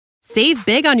Save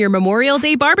big on your Memorial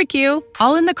Day barbecue,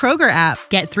 all in the Kroger app.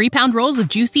 Get 3-pound rolls of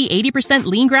juicy 80%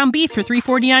 lean ground beef for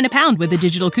 $3.49 a pound with a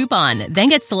digital coupon. Then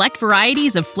get select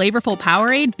varieties of flavorful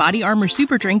Powerade, Body Armor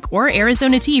Super Drink, or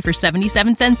Arizona tea for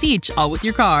 77 cents each, all with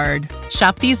your card.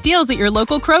 Shop these deals at your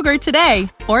local Kroger today,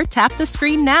 or tap the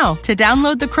screen now to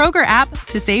download the Kroger app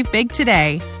to save big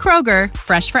today. Kroger,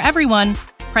 fresh for everyone.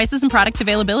 Prices and product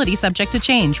availability subject to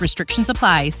change. Restrictions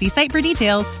apply. See site for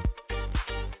details.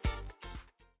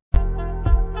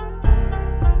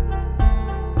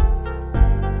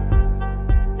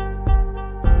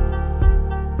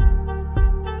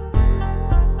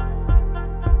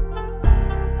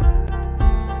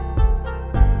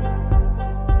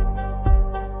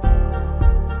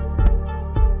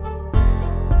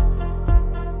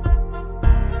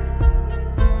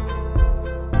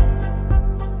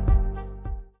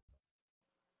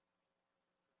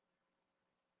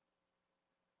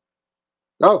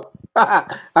 Oh,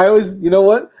 I always, you know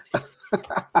what?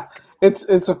 it's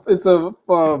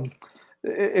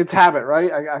habit,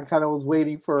 right? I kind of was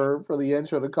waiting for the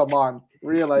intro to come on.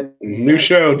 Realize new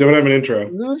show, don't have an intro.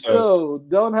 New show,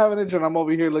 don't have an intro. And I'm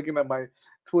over here looking at my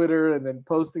Twitter and then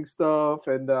posting stuff,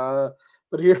 and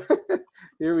but here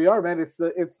we are, man. It's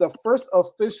the first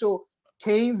official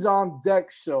Canes on Deck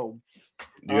show.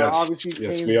 Yes, obviously,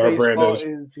 yes, Canes we are baseball branded.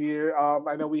 is here.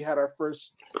 I know we had our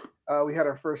first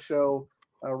show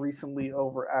recently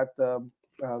over at the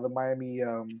Miami,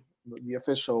 the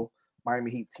official Miami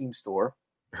Heat team store.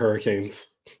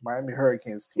 Miami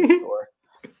Hurricanes team store.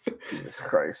 Jesus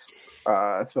Christ.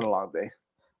 It's been a long day.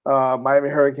 Miami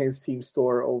Hurricanes team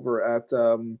store over at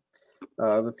the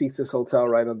Thesis Hotel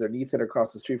right underneath it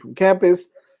across the street from campus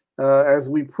as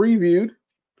we previewed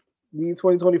the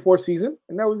 2024 season.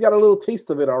 And now we've got a little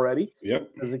taste of it already. Yep.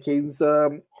 As the Canes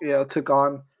took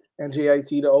on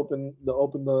NJIT to open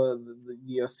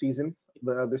the season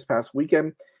this past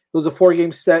weekend. It was a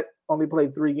 4-game set. Only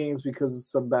played 3 games because of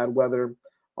some bad weather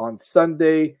on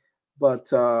Sunday.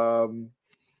 But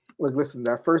listen,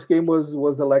 that first game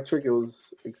was electric. It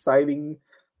was exciting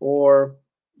or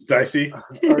dicey.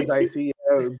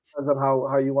 Depends on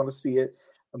how you want to see it.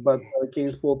 But the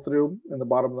Canes pulled through in the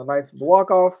bottom of the ninth, the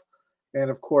walk-off. And,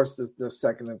 of course, the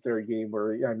second and third game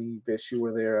where, Vish, you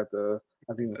were there at the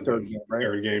third game, right?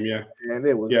 Third game, yeah. And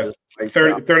it was just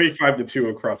 35-2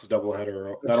 across a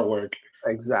doubleheader. That'll work.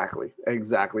 Exactly.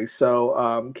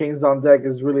 So Canes on Deck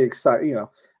is really exciting.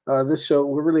 This show,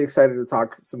 we're really excited to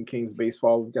talk some Canes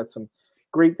baseball. We've got some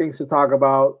great things to talk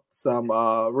about, some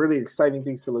really exciting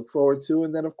things to look forward to,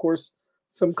 and then, of course,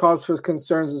 some cause for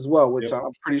concerns as well, which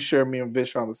I'm pretty sure me and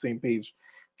Vish are on the same page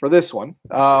for this one.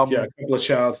 A couple of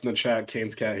shout-outs in the chat,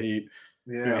 Canes Cat Heat.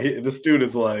 Yeah. This dude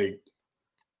is like,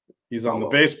 he's on the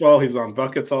baseball. He's on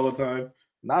buckets all the time.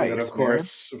 Nice. And then of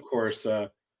course,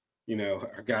 our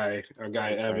guy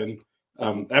Evan.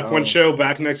 F1 show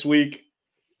back next week.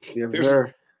 Yes,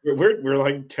 sir. We're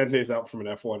like 10 days out from an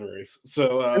F1 race.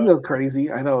 So isn't that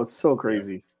crazy? I know it's so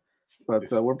crazy, but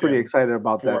we're pretty excited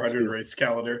about that. 400 race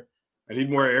calendar. I need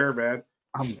more air, man.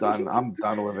 I'm done. I'm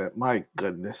done with it. My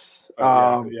goodness.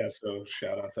 So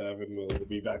shout out to Evan. We'll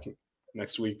be back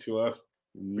next week to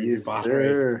yes,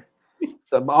 sir.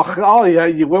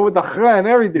 You went with the and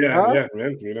everything, huh? Yeah,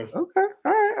 man. Okay, all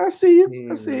right. I see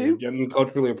you. Getting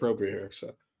culturally appropriate here.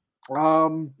 So,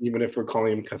 even if we're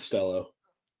calling him Costello,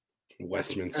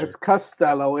 Westminster. It's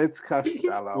Costello.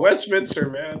 Westminster,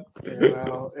 man.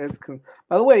 It's.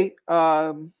 By the way,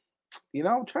 I'm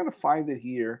trying to find it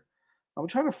here. I'm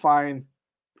trying to find.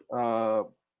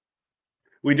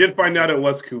 We did find out it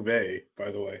was Cuvée,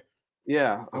 by the way.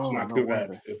 Yeah. It's not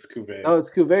Cuvette. It's Cuvée. Oh, it's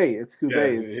Cuvée. It's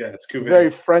Cuvée. It's Cuvée. It's very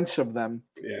French of them.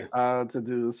 Yeah. To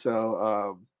do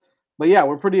so. But yeah,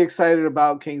 we're pretty excited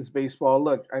about Canes baseball.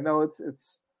 Look, I know it's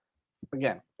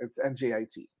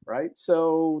NJIT, right?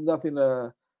 So nothing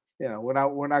to,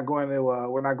 we're not going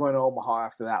to Omaha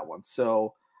after that one.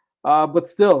 So, but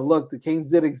still, look, the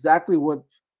Canes did exactly what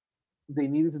they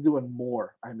needed to do and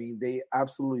more. I mean, they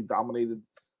absolutely dominated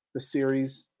the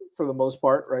series for the most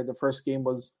part, right? The first game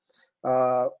was,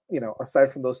 aside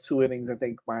from those 2 innings, I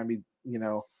think Miami,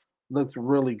 looked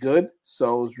really good.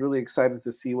 So I was really excited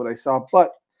to see what I saw.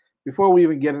 But before we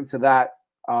even get into that,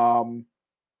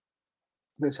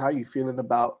 Mitch, how are you feeling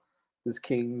about this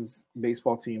Canes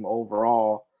baseball team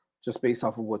overall, just based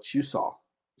off of what you saw?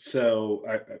 So,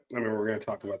 I mean, we're going to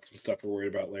talk about some stuff we're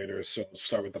worried about later. So I'll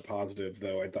start with the positives,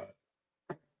 though. I thought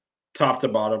top to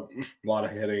bottom, a lot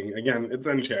of hitting. Again, it's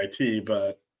NJIT,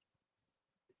 but,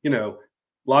 a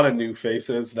lot of new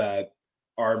faces that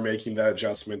are making that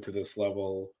adjustment to this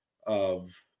level of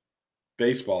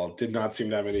baseball. Did not seem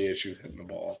to have any issues hitting the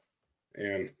ball.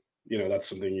 And, that's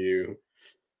something you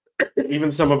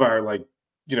even some of our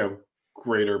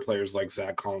greater players like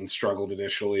Zach Collins struggled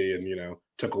initially and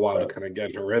took a while to kind of get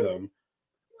into rhythm.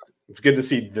 It's good to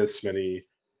see this many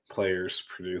players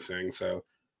producing. So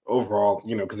overall,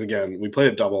 because again, we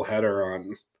played a double header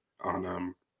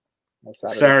on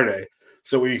Saturday.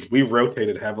 So we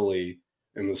rotated heavily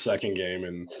in the second game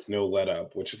and no let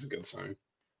up, which is a good sign.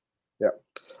 Yeah.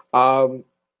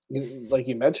 Like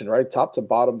you mentioned, right? Top to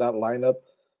bottom, that lineup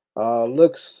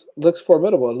looks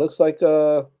formidable. It looks like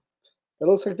they're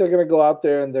going to go out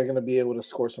there and they're going to be able to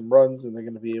score some runs and they're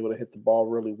going to be able to hit the ball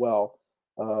really well.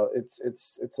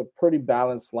 It's a pretty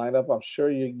balanced lineup. I'm sure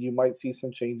you might see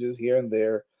some changes here and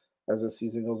there as the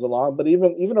season goes along. But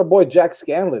even our boy Jack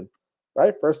Scanlon,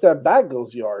 right? First at bat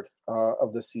goes yard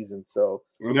of the season. So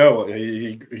no,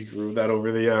 he grew that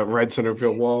over the right center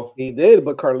field wall. He did,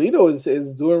 but Carlito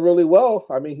is doing really well.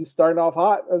 I mean, he's starting off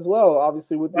hot as well.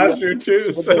 Obviously with last year too,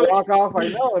 with the walk off. I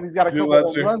know, and he's got a couple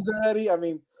of runs already. I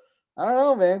mean, I don't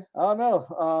know, man. I don't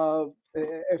know.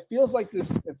 It feels like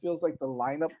this. It feels like the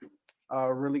lineup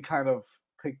really kind of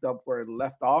picked up where it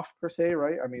left off, per se,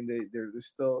 right? I mean, they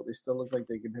still look like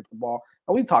they can hit the ball.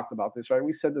 And we talked about this, right?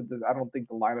 We said that I don't think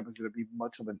the lineup is going to be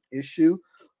much of an issue.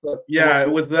 But yeah,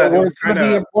 with that, what's going to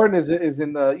be important is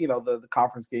in the the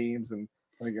conference games and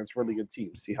against really good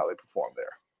teams. See how they perform there.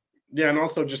 Yeah, and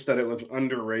also just that it was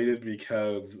underrated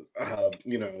because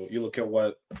you look at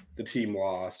what the team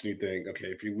lost, and you think, okay,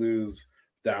 if you lose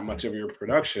that much of your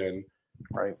production,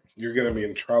 right, you're going to be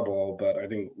in trouble. But I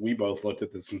think we both looked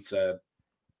at this and said,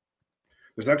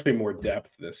 there's actually more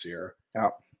depth this year. Yeah.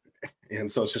 And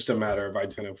so it's just a matter of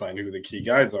identifying who the key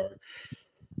guys are.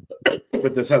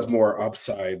 But this has more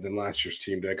upside than last year's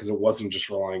team did because it wasn't just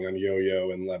relying on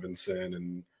Yo-Yo and Levinson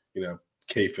and,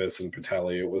 Kafis and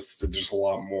Patelli. It was just a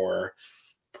lot more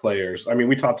players. I mean,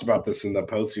 we talked about this in the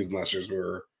postseason last year as we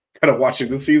were kind of watching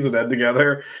the season end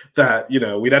together that,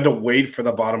 we'd had to wait for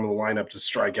the bottom of the lineup to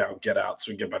strike out, get out,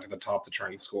 so we get back to the top to try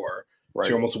and score. Right. So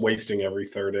you're almost wasting every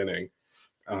third inning.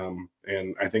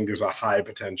 And I think there's a high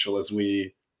potential as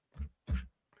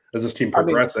this team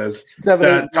progresses,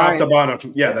 that top to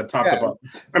bottom. Yeah, that top to bottom.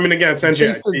 I mean, again, it's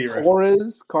NJIT, Jason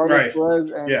Torres, Carlos Perez,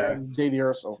 and JD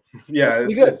Urso. Yeah,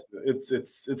 it's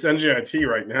NJIT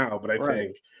right now, but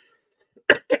I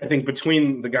think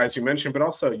between the guys you mentioned, but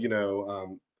also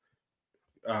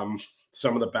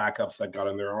some of the backups that got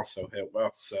in there also hit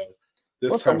well. So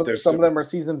some of them are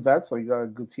seasoned vets, like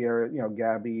Gutierrez,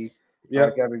 Gabby,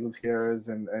 Gabby Gutierrez,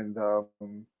 and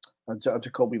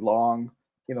Jacoby Long.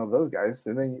 Those guys,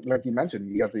 and then like you mentioned,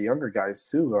 you got the younger guys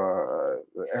too.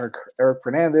 Eric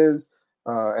Fernandez,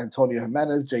 Antonio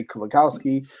Jimenez, Jake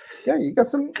Kulikowski. Yeah, you got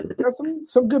some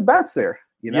good bats there.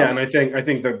 Yeah, and I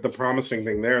think the promising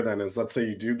thing there then is, let's say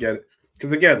you do get,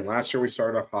 because again, last year we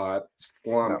started off hot,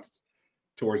 slumped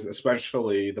towards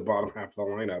especially the bottom half of the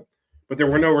lineup, but there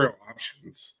were no real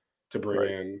options to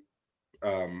bring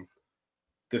in.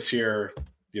 This year,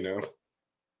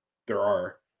 there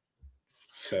are.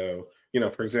 So,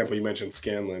 for example, you mentioned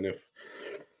Scanlon.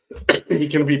 If he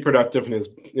can be productive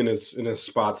in his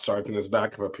spot starts and his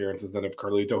backup appearances, then if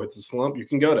Carlito hits a slump, you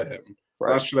can go to him.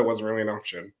 Right. Last year that wasn't really an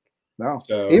option. No.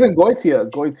 So, even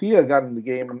Goitia got in the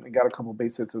game and got a couple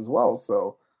base hits as well.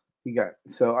 So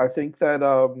I think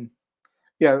that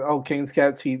Kane's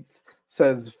Cats, he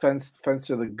says fence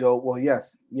to the goat. Well,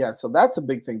 yes. So that's a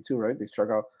big thing too, right? They struck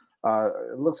out.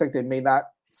 It looks like they may not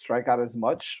strike out as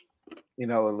much. It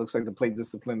looks like the plate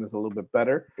discipline is a little bit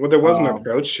better. Well, there was an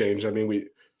approach change. I mean, we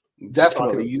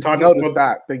definitely you noticed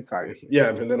that big time. Yeah,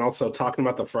 and then also talking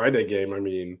about the Friday game. I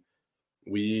mean,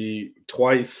 we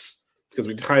twice, because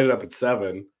we tied it up at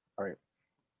 7. Right.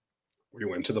 We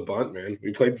went to the bunt, man.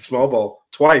 We played the small ball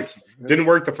twice. Didn't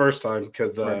work the first time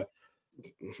because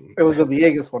it was the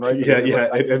Villegas one, right?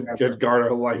 And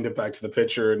Garner lined it back to the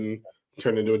pitcher and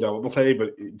turned into a double play,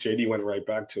 but JD went right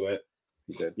back to it.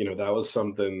 He did. That was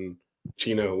something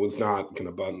Chino was not going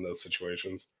to bunt in those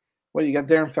situations. Well, you got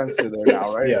Darren Fenster there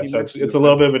now, right? Yeah, so it's a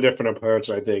little bit of a different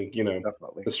approach. I think,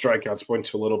 definitely. The strikeouts point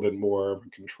to a little bit more of a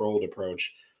controlled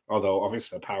approach, although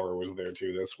obviously the power was there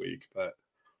too this week. But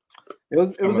it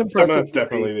was impressive. That's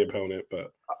definitely the opponent.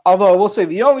 But although I will say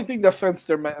the only thing that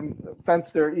Fenster,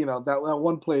 that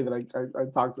one play that I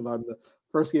talked about in the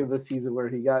first game of the season where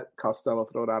he got Costello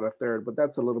thrown out at third, but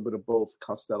that's a little bit of both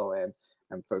Costello and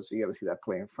third, so you got to see that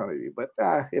play in front of you. But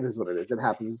it is what it is. It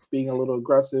happens. It's being a little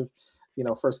aggressive.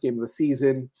 First game of the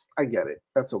season. I get it.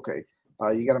 That's okay.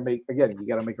 You got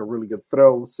to make a really good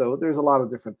throw. So there's a lot of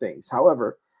different things.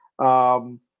 However,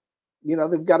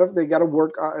 they've got to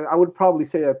work. I would probably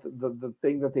say that the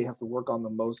thing that they have to work on the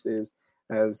most is,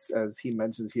 as he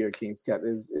mentions here, Kane's Cat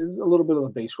is a little bit of the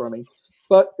base running.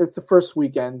 but it's the first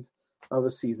weekend of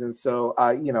the season, so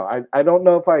I don't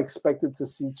know if I expected to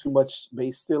see too much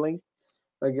base stealing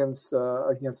against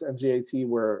NJIT,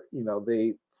 where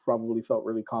they probably felt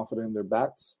really confident in their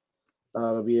bats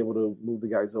to be able to move the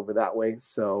guys over that way.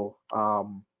 So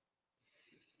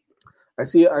I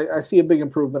see a big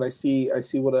improvement. I see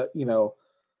what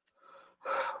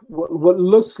what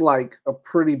looks like a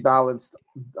pretty balanced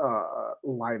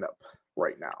lineup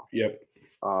right now. Yep.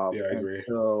 Yeah, I agree.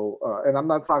 So, and I'm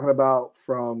not talking about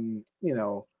from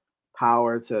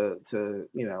power to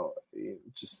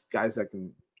just guys that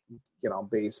can get on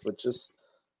base, but just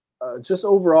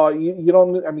overall, you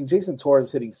don't. I mean, Jason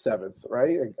Torres hitting 7th,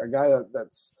 right? A guy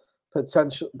that's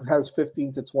potential, has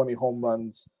 15 to 20 home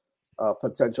runs,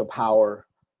 potential power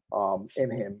in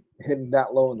him, hitting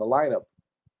that low in the lineup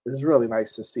is really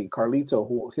nice to see. Carlito,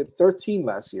 who hit 13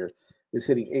 last year, is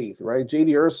hitting 8th, right?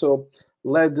 JD Urso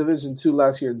led Division II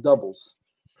last year in doubles,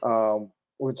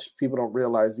 which people don't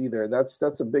realize either.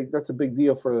 That's a big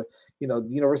deal for the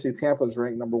University of Tampa is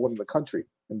ranked number 1 in the country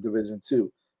in Division II.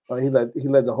 He led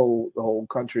the whole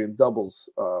country in doubles.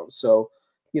 So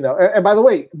and by the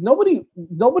way, nobody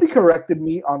corrected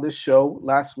me on this show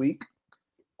last week.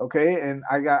 Okay, and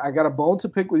I got a bone to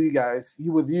pick with you guys.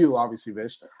 With you, obviously,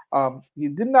 Vish. You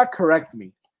did not correct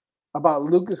me about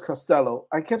Lucas Costello.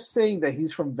 I kept saying that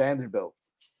he's from Vanderbilt.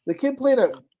 The kid played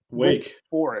at Wake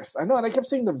Forest. I know, and I kept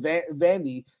saying the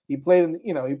Vandy. He played in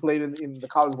the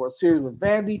College World Series with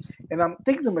Vandy, and I'm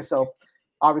thinking to myself,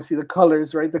 obviously the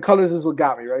colors, right? The colors is what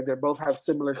got me, right? They both have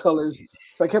similar colors,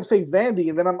 so I kept saying Vandy,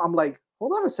 and then I'm like,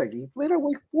 hold on a second, he played at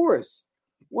Wake Forest.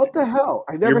 What the hell?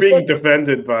 You're being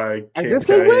defended by. I did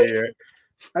say Wake.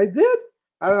 I did.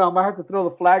 I don't know. I might have to throw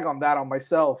the flag on that on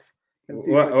myself.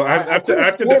 I have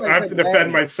to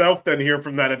defend myself then here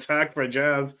from that attack by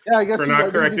Jazz. Yeah, I guess for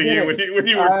not correcting you when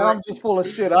you were. I'm just full of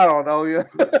shit. I don't know. Yeah.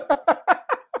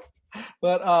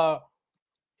 But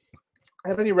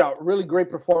at any rate, really great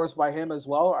performance by him as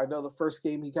well. I know the first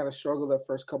game he kind of struggled that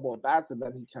first couple of bats, and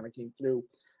then he kind of came through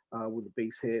with a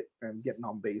base hit and getting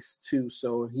on base too.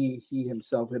 So he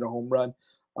himself hit a home run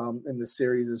in the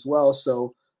series as well.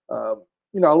 So a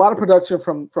lot of production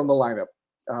from the lineup.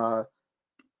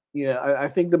 I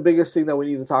think the biggest thing that we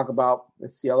need to talk about,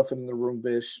 it's the elephant in the room,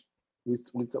 Vish.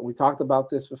 We talked about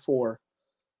this before.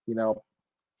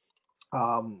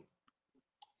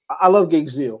 I love Gage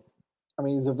Zeal. I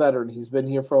mean, he's a veteran. He's been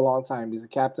here for a long time. He's a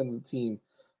captain of the team.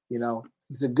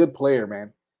 He's a good player,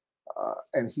 man.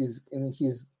 And he's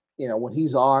when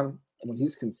he's on, when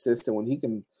he's consistent, when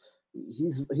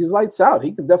he's lights out.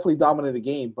 He can definitely dominate a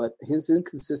game, but his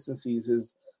inconsistencies,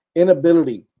 his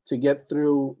inability to get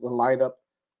through the lineup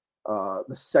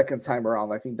the second time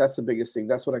around, I think that's the biggest thing.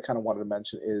 That's what I kind of wanted to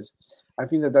mention is I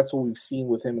think that's what we've seen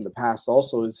with him in the past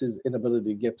also is his inability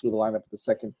to get through the lineup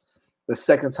the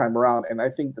second time around. And I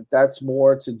think that's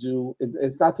more to do,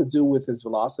 it's not to do with his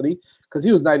velocity because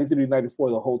he was 93 to 94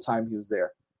 the whole time he was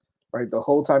there, right? The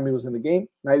whole time he was in the game,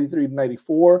 93 to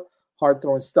 94, hard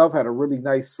throwing stuff, had a really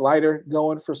nice slider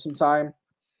going for some time.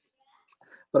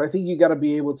 But I think you got to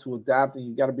be able to adapt and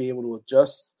you got to be able to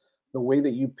adjust the way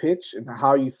that you pitch and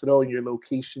how you throw in your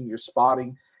location, your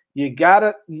spotting. You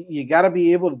gotta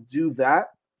be able to do that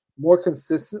more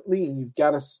consistently, and you've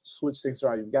got to switch things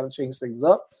around. You've got to change things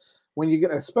up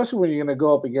especially when you're gonna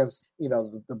go up against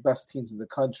the best teams in the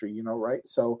country, right?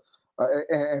 So,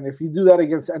 and if you do that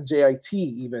against NJIT,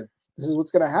 even this is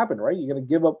what's gonna happen, right? You're gonna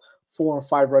give up 4 and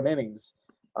 5 run innings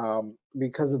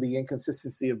because of the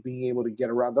inconsistency of being able to get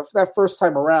around. That first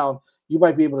time around, you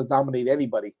might be able to dominate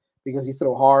anybody because you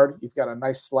throw hard, you've got a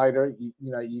nice slider,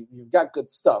 you've got good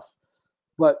stuff.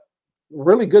 But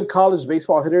really good college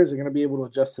baseball hitters are going to be able to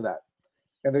adjust to that,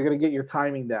 and they're going to get your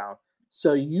timing down.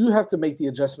 So you have to make the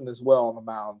adjustment as well on the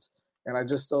mounds, and I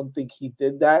just don't think he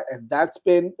did that. And that's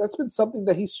been something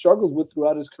that he struggled with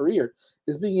throughout his career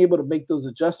is being able to make those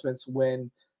adjustments when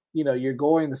you're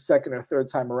going the second or third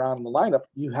time around in the lineup.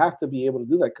 You have to be able to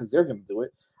do that because they're going to do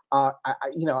it.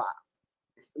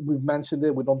 We've mentioned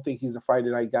it. We don't think he's a Friday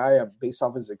night guy based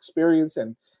off his experience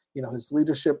and his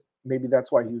leadership. Maybe that's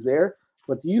why he's there.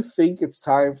 But do you think it's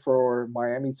time for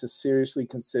Miami to seriously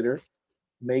consider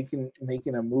making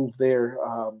a move there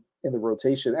in the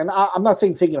rotation? And I'm not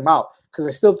saying taking him out because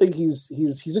I still think he's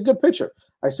a good pitcher.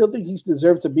 I still think he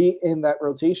deserves to be in that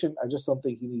rotation. I just don't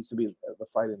think he needs to be the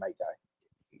Friday night guy.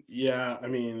 Yeah, I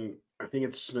mean, I think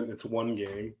it's one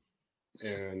game,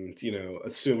 and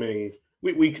assuming.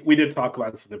 We did talk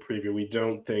about this in the preview. We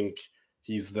don't think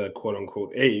he's the quote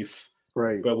unquote ace,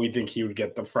 right? But we think he would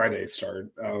get the Friday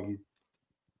start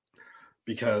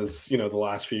because the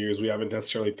last few years we haven't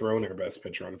necessarily thrown our best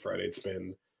pitcher on Friday. It's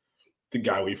been the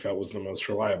guy we felt was the most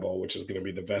reliable, which is going to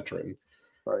be the veteran.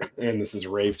 Right. And this is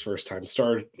Rafe's first time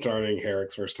starting,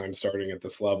 Herrick's first time starting at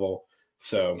this level.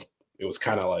 So it was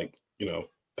kind of like,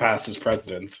 past his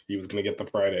precedence, he was going to get the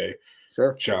Friday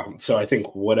job. So I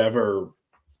think whatever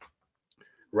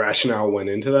rationale went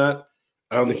into that,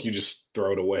 I don't think you just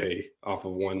throw it away off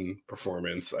of one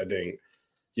performance. I think,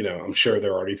 I'm sure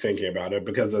they're already thinking about it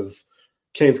because as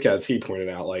Canes Cats, he pointed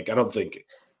out, like, I don't think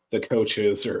the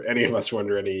coaches or any of us were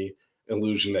under any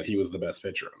illusion that he was the best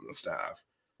pitcher on the staff.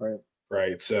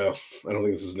 Right. So I don't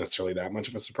think this is necessarily that much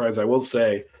of a surprise. I will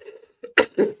say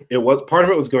it was part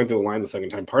of it was going through the line the second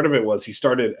time. Part of it was he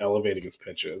started elevating his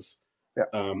pitches. Yeah.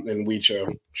 And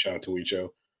Weicho, shout out to Weicho,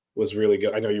 was really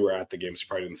good. I know you were at the game, so you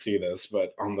probably didn't see this,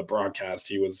 but on the broadcast,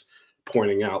 he was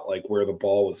pointing out like where the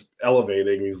ball was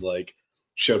elevating. He's like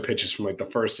showed pitches from like the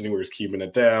first inning where he's keeping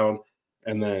it down.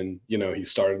 And then, he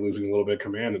started losing a little bit of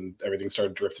command and everything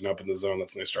started drifting up in the zone.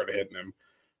 That's when they started hitting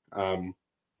him.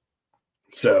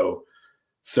 So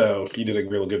he did a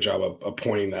really good job of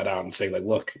pointing that out and saying, like,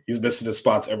 look, he's missing his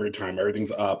spots every time.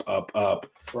 Everything's up, up, up.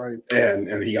 Right.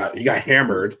 And he got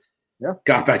hammered. Yeah.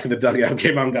 Got back to the dugout,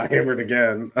 came out and got hammered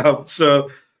again. So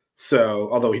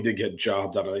although he did get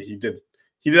jobbed on it, he did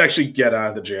actually get out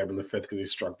of the jam in the fifth because he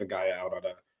struck the guy out on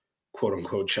a quote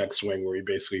unquote check swing where he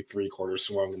basically 3/4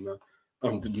 swung and the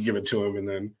didn't give it to him and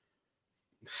then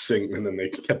they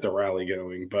kept the rally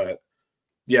going. But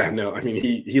yeah, no, I mean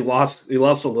he lost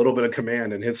a little bit of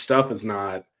command and his stuff is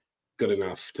not good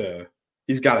enough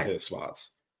he's gotta hit his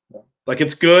spots. Yeah. Like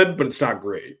it's good, but it's not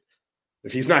great.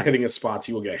 If he's not hitting his spots,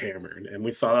 he will get hammered. And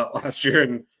we saw that last year.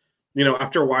 And,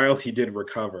 after a while, he did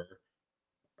recover.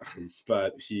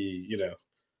 But he,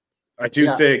 I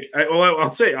do think,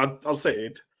 I'll say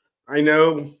it. I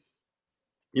know,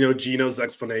 Gino's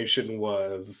explanation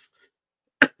was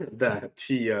that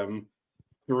he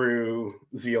threw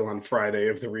Zeal on Friday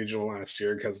of the regional last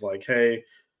year because, like, hey,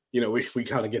 we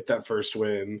got to get that first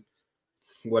win,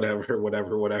 whatever,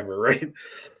 right?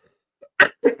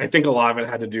 I think a lot of it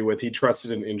had to do with he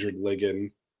trusted an injured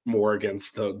Ligon more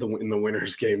against in the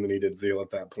winners game than he did Zeal at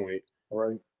that point. All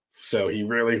right. So he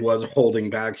really was holding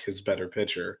back his better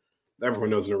pitcher.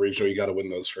 Everyone knows in a regional you got to win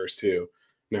those first two.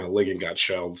 Now Ligon got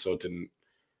shelled, so it didn't.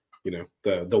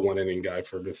 The 1 inning guy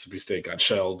for Mississippi State got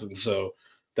shelled, and so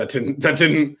that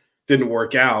didn't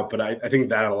work out. But I think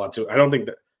that had a lot to. I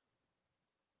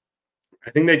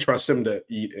think they trust him to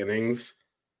eat innings.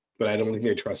 But I don't think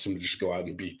they trust him to just go out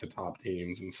and beat the top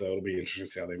teams, and so it'll be interesting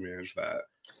to see how they manage that.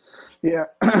 Yeah,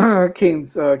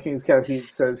 Canes Cat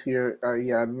says here, I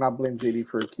do not blame JD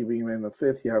for keeping him in the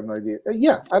fifth. You have no idea.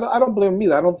 I don't blame him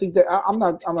either. I don't think that I'm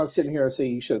not sitting here and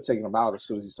saying you should have taken him out as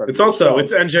soon as he started. It's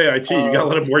NJIT. You got to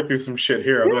let him work through some shit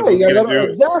here.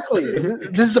 Exactly.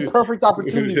 This is the perfect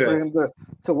opportunity for him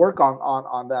to work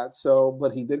on that. So,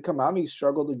 but he did come out and he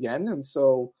struggled again, and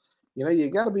so.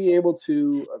 You got to be able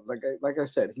to, like I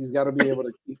said, he's got to be able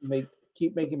to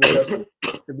keep making adjustments.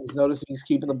 If he's noticing he's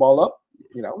keeping the ball up,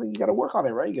 you got to work on it,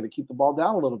 right? You got to keep the ball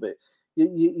down a little bit.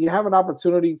 You have an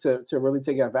opportunity to really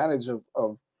take advantage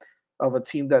of a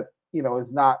team that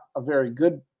is not a very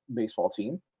good baseball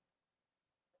team,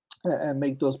 and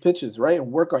make those pitches right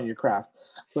and work on your craft.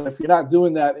 But if you're not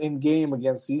doing that in game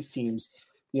against these teams,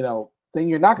 then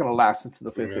you're not going to last into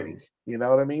the fifth inning. You know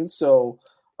what I mean? So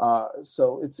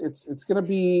it's going to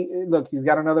be, look, he's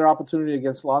got another opportunity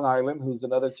against Long Island, who's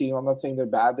another team. I'm not saying they're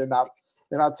bad. They're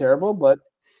not terrible, but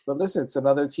listen, it's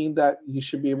another team that you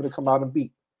should be able to come out and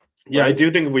beat. Yeah. Right? I do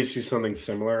think if we see something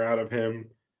similar out of him,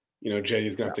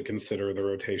 JD's going to have to consider the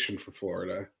rotation for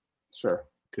Florida. Sure.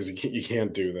 Because you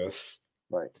can't do this.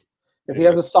 Right. If he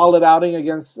has a solid outing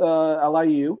against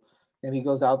LIU and he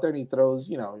goes out there and he throws,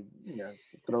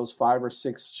 throws 5 or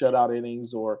 6 shutout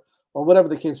innings or whatever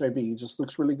the case may be, he just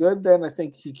looks really good, then I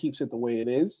think he keeps it the way it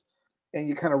is, and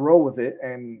you kind of roll with it.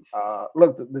 And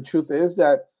look, the truth is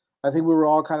that I think we were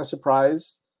all kind of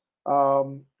surprised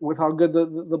with how good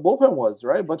the bullpen was,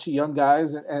 right? A bunch of young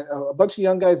guys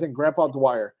and Grandpa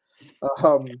Dwyer.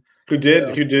 Who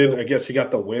did, I guess he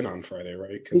got the win on Friday,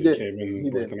 right? Because he came in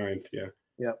the ninth, yeah.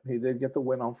 Yeah, he did get the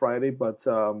win on Friday, but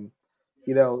the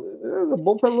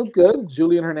bullpen looked good.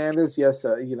 Julian Hernandez, yes,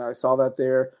 I saw that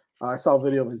there. I saw a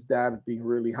video of his dad being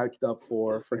really hyped up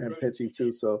for him pitching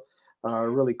too, so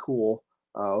really cool.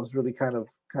 I was really kind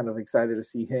of excited to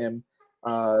see him.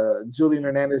 Julian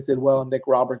Hernandez did well. Nick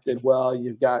Robert did well.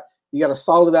 You got a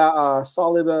solid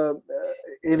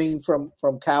inning from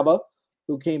Caba,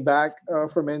 who came back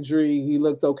from injury. He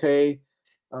looked okay.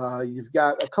 You've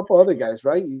got a couple other guys,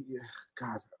 right?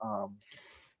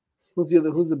 Who's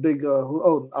the big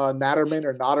Natterman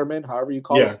or Notterman, however you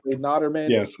call it, Slade Notterman.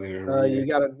 Yes, you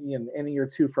got an inning or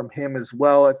two from him as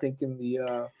well. I think in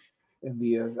the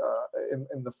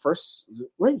first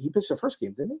he pitched the first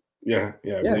game, didn't he? Yeah.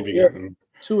 Yeah.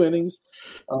 2 innings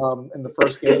in the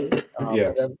first game,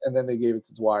 and then they gave it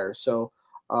to Dwyer. So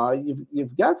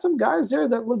you've got some guys there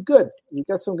that look good. You've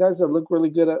got some guys that look really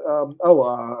good.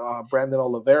 Brandon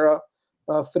Oliveira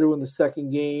threw in the second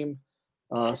game.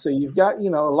 So you've got a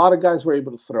lot of guys were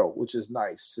able to throw, which is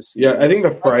nice to see. Yeah, I think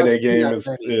the Friday game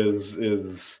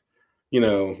is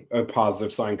a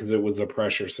positive sign because it was a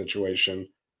pressure situation.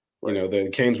 Right. The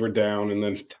Canes were down and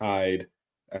then tied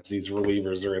as these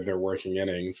relievers are in their working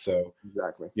innings. So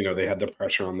exactly, they had the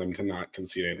pressure on them to not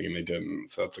concede anything, and they didn't.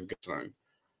 So that's a good sign.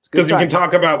 Because we can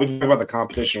talk about the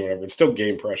competition or whatever. It's still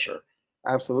game pressure.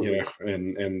 Absolutely.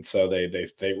 And so they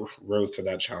rose to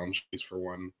that challenge at least for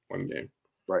one game.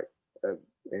 Right.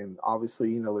 And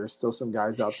obviously, there's still some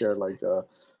guys out there like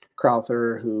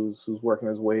Crowther who's working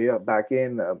his way up back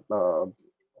in.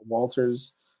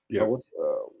 Walters. Yeah.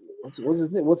 What's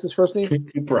his name? What's his first name?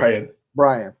 Brian.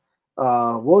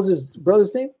 What was his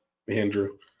brother's name?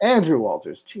 Andrew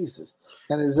Walters. Jesus.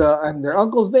 And his and their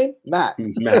uncle's name? Matt.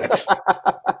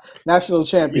 National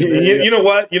champion. You know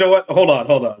what? Hold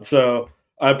on. So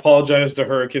I apologize to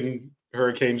Hurricane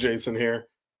Jason here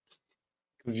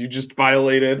because you just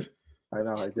violated. I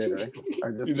know I did, right?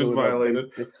 I just violated.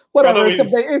 Whatever.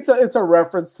 It's a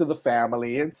reference to the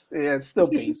family. It's still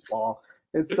baseball.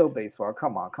 It's still baseball.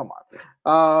 Come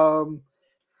on.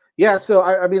 Yeah. So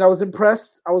I mean, I was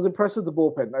impressed. I was impressed with the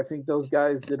bullpen. I think those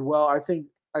guys did well. I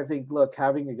think. Look,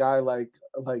 having a guy like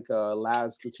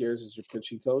Laz Gutierrez as your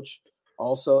pitching coach,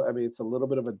 also, I mean, it's a little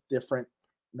bit of a different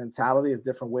mentality, a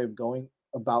different way of going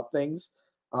about things.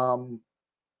 And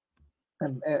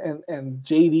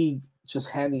JD just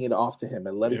handing it off to him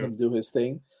and letting him do his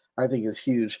thing, I think is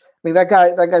huge. I mean, that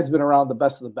guy's been around the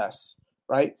best of the best,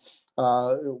 right?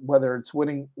 Whether it's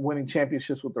winning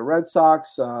championships with the Red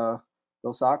Sox,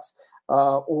 those Sox,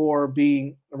 or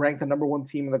being ranked the number 1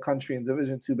 team in the country in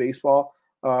Division II baseball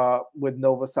with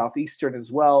Nova Southeastern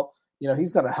as well.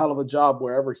 He's done a hell of a job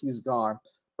wherever he's gone,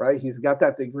 right? He's got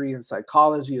that degree in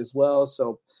psychology as well.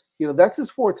 So, that's his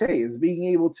forte, is being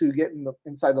able to get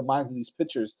inside the minds of these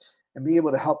pitchers and be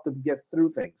able to help them get through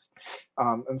things.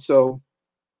 And so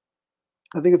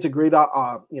I think it's a great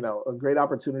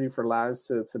opportunity for Laz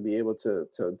to be able to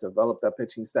develop that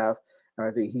pitching staff. And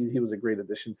I think he was a great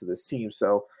addition to this team.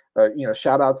 So,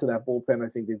 shout out to that bullpen. I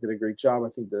think they did a great job. I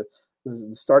think the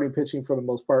starting pitching for the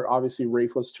most part, obviously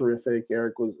Rafe was terrific.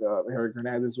 Eric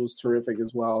Hernandez was terrific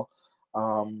as well.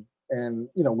 And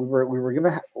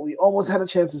we almost had a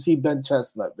chance to see Ben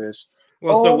Chestnut, Bish.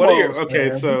 Well, so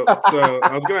so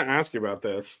I was going to ask you about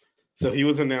this. So he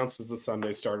was announced as the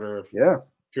Sunday starter. If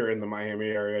you're in the Miami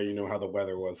area, you know how the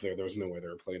weather was there. There was no way they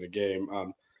were playing a game. I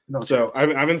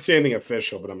haven't seen anything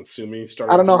official, but I'm assuming he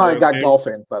started. I don't know how he got golf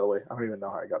in, by the way. I don't even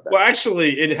know how I got that. Well,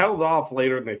 actually, it held off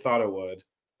later than they thought it would.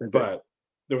 But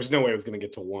there was no way it was going to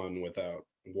get to 1 without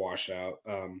washed out.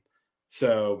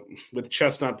 So with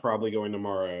Chestnut probably going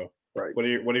tomorrow, right? What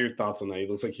are your thoughts on that? He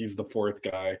looks like he's the 4th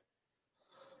guy.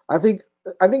 I think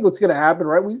what's going to happen,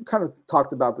 right? We kind of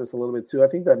talked about this a little bit too. I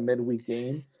think that midweek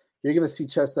game, you're going to see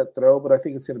Chestnut throw, but I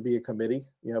think it's going to be a committee,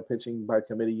 pitching by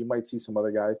committee. You might see some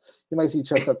other guys. You might see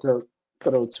Chestnut throw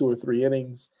 2 or 3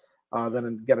 innings,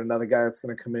 then get another guy that's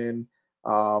going to come in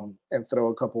and throw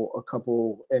a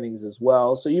couple innings as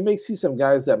well. So you may see some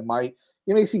guys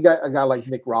you may see a guy like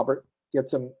Nick Robert get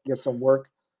some work.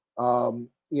 I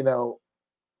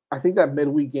think that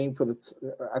midweek game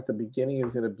at the beginning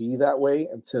is going to be that way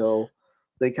until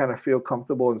they kind of feel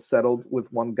comfortable and settled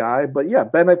with one guy. But yeah,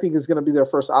 Ben, I think, is going to be their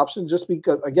first option just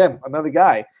because, again, another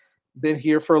guy been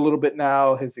here for a little bit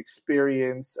now, his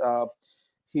experience.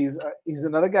 He's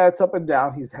another guy that's up and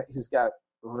down. He's got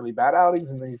really bad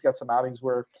outings, and then he's got some outings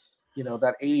where,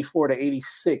 that 84 to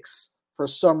 86 for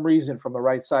some reason from the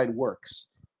right side works,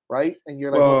 right? And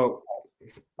you're like,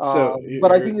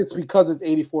 but I think it's because it's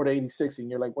 84 to 86, and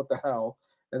you're like, what the hell?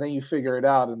 And then you figure it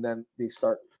out, and then they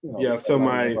start. So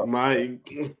my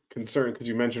concern, because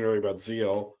you mentioned earlier about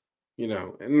Zeal,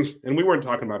 and we weren't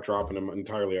talking about dropping him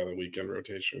entirely on the weekend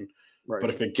rotation, right?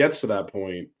 But if it gets to that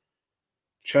point,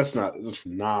 Chestnut is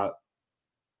not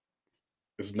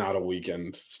a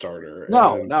weekend starter.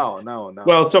 No.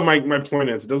 Well, so my point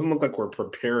is, it doesn't look like we're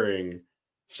preparing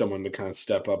someone to kind of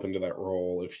step up into that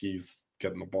role if he's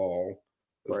getting the ball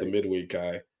as the midweek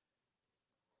guy.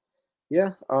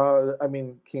 Yeah, I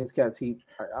mean, Canes Cats Heat.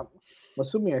 I'm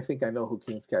assuming I think I know who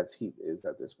Canes Cats Heat is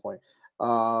at this point.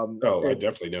 I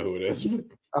definitely know who it is.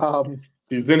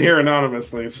 He's in here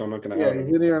anonymously, so I'm not going to. Yeah,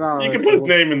 he's in here anonymously. You can put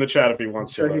his name in the chat if he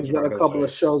wants to. to. He's done a couple of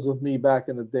shows with me back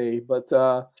in the day, but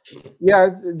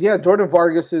Jordan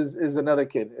Vargas is another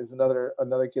kid. Is another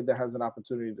kid that has an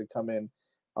opportunity to come in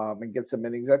and get some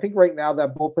innings. I think right now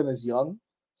that bullpen is young,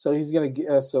 so he's going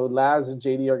to. So Laz and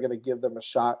JD are going to give them a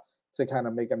shot to kind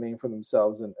of make a name for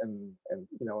themselves and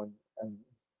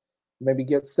maybe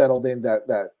get settled in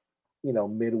that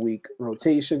midweek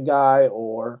rotation guy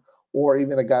or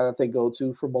even a guy that they go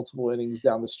to for multiple innings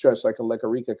down the stretch, like a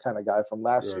Lecarica kind of guy from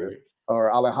last year, or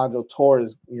Alejandro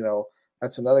Torres.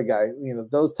 That's another guy.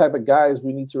 Those type of guys,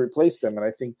 we need to replace them. And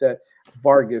I think that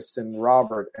Vargas and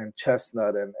Robert and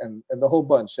Chestnut and the whole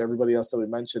bunch, everybody else that we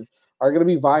mentioned, are going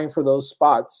to be vying for those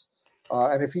spots.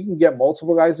 And if you can get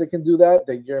multiple guys that can do that,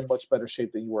 then you're in much better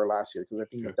shape than you were last year, because I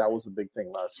think that was a big thing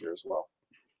last year as well.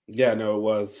 Yeah, no, it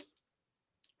was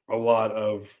a lot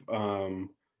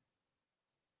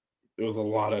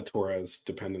of Torres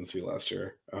dependency last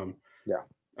year. I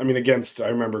mean, I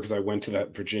remember because I went to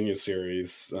that Virginia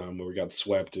series where we got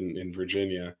swept in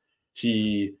Virginia.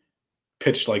 He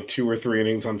pitched like 2 or 3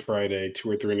 innings on Friday, 2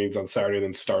 or 3 innings on Saturday, and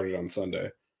then started on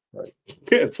Sunday. Right.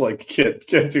 It's like, can't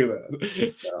do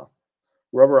that. Yeah.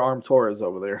 Rubber arm Torres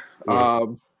over there. Yeah.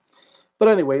 But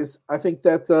anyways, I think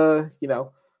that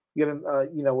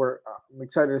I'm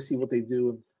excited to see what they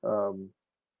do on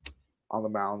the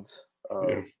mounds.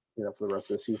 For the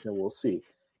rest of the season, we'll see.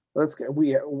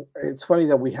 It's funny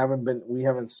that we've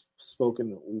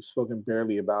spoken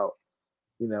barely about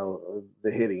the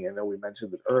hitting. I know we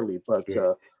mentioned it early, but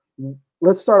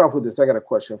let's start off with this. I got a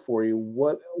question for you.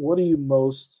 What are you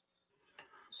most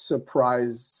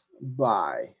surprised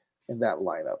by in that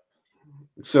lineup?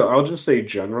 So I'll just say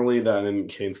generally that in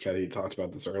Kane's Caddy talked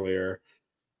about this earlier.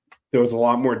 There was a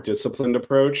lot more disciplined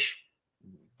approach,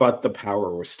 but the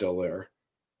power was still there.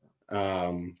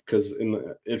 Because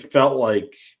it felt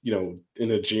like, in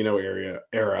the Geno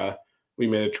era, we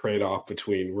made a trade-off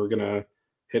between we're gonna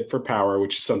hit for power,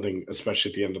 which is something,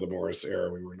 especially at the end of the Morris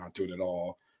era, we were not doing at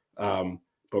all. But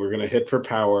we're gonna hit for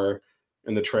power,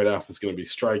 and the trade-off is gonna be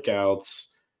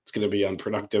strikeouts. It's gonna be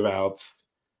unproductive outs.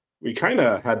 We kind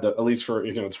of had at least for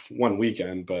it's one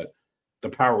weekend, but the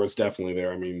power was definitely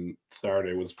there. I mean,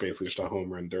 Saturday was basically just a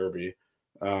home run derby,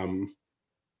 and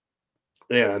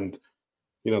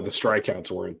the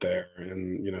strikeouts weren't there,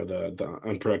 and the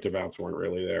unproductive outs weren't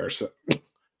really there. So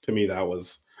to me, that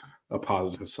was a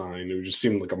positive sign. It just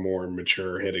seemed like a more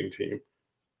mature hitting team.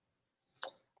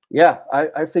 Yeah,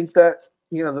 I think that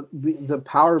the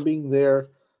power being there.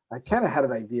 I kind of had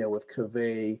an idea with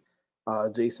Cavey,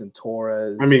 Jason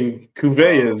Torres. I mean,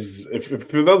 Cuvée is if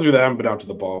for those of you that haven't been out to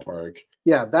the ballpark.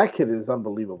 Yeah, that kid is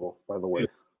unbelievable. By the way,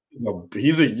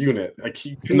 he's a unit. Like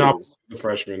he cannot be the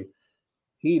freshman.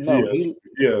 He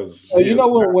is. When you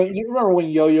remember when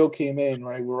Yo-Yo came in,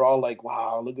 right? We were all like,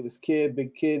 "Wow, look at this kid,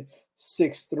 big kid,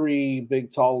 6'3",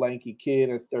 big, tall, lanky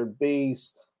kid at third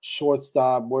base,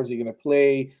 shortstop. Where's he going to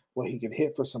play? Well, he can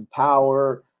hit for some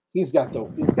power. He's got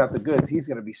the goods. He's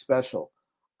going to be special."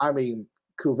 I mean,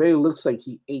 Cuvée looks like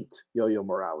he ate Yo-Yo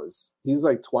Morales. He's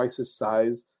like twice his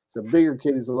size. He's a bigger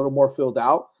kid. He's a little more filled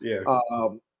out. Yeah.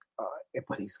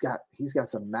 But he's got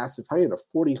some massive. He had a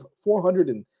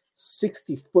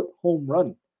 460-foot home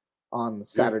run on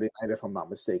Saturday night, if I'm not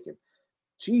mistaken.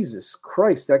 Jesus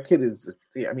Christ, that kid is.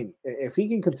 I mean, if he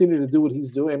can continue to do what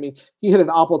he's doing, I mean, he hit an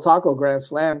Apple Taco grand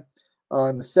slam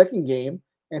in the second game,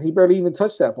 and he barely even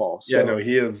touched that ball. So. Yeah, no,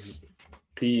 he is.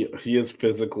 He is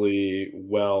physically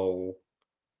well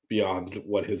beyond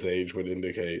what his age would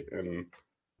indicate, and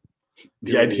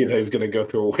the idea that he's going to go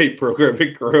through a weight program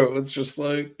and grow is just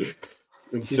like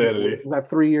insanity. We've got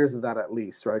 3 years of that at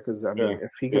least, right? Because I mean,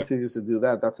 if he continues to do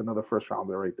that, that's another first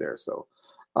rounder right there. So,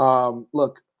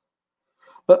 look,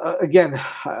 again,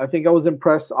 I think I was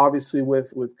impressed, obviously,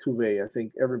 with Cuvée. I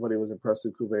think everybody was impressed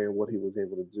with Cuvée and what he was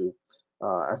able to do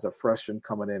as a freshman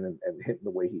coming in and hitting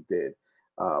the way he did.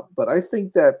 But I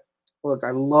think that, look,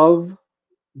 I'd love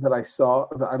to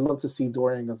see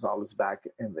Dorian Gonzalez back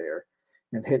in there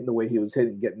and hitting the way he was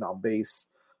hitting, getting on base.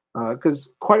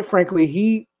 Because quite frankly,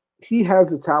 he has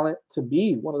the talent to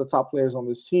be one of the top players on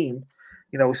this team.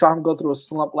 We saw him go through a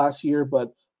slump last year,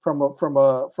 but from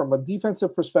a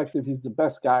defensive perspective, he's the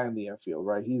best guy in the infield,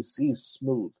 right? He's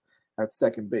smooth at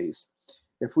second base.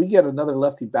 If we get another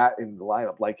lefty bat in the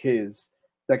lineup like his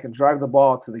that can drive the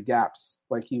ball to the gaps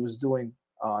like he was doing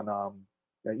on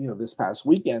this past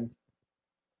weekend,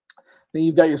 then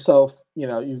you've got yourself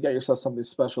something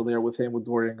special there with him, with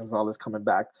Dorian Gonzalez coming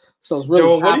back. So it's really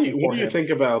what do you think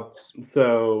about?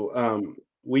 So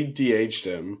we DH'd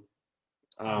him.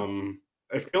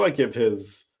 I feel like if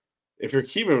if you're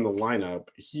keeping him in the lineup,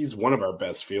 he's one of our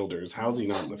best fielders. How's he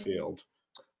not in the field?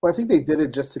 Well, I think they did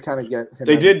it just to kind of get him.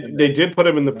 They did put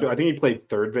him in the field. I think he played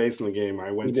third base in the game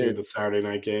I went to, the Saturday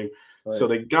night game. Right. So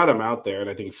they got him out there, and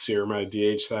I think Sear might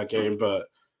DH that game. But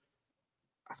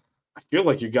I feel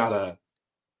like you gotta.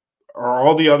 Are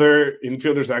all the other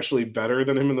infielders actually better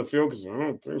than him in the field? Because I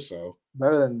don't think so.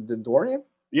 Better than Dorian?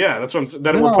 Yeah, that's what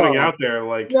we're putting out there.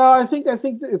 Like, no, I think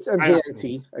it's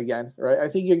NJIT again, right? I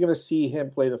think you're going to see him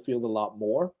play the field a lot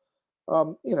more.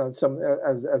 As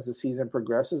the season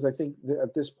progresses, I think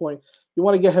at this point you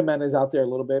want to get Jimenez out there a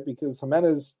little bit because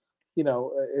Jimenez,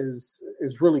 is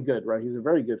really good, right? He's a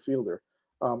very good fielder,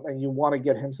 and you want to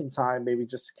get him some time, maybe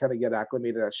just to kind of get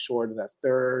acclimated at short and at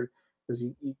third, because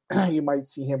you might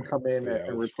see him come in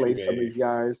and replace some of these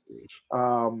guys.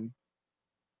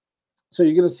 So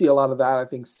you're going to see a lot of that. I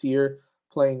think Sear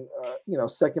playing,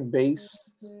 second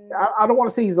base. I don't want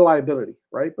to say he's a liability,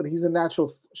 right? But he's a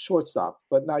natural shortstop.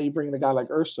 But now you bring in a guy like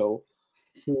Urso,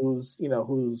 who's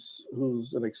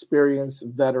an experienced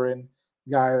veteran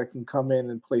guy that can come in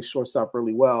and play shortstop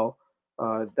really well.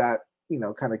 That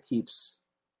kind of keeps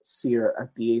Sear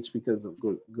at DH because of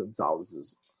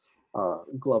Gonzalez's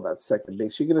glove at second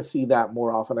base. You're going to see that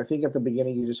more often. I think at the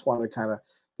beginning you just want to kind of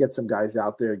get some guys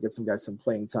out there, get some guys some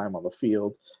playing time on the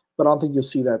field. But I don't think you'll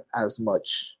see that as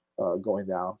much going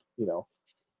down, the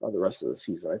rest of the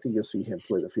season. I think you'll see him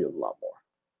play the field a lot more.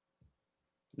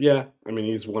 Yeah, I mean,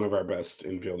 he's one of our best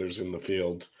infielders in the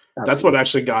field. Absolutely. That's what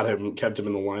actually kept him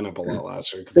in the lineup a lot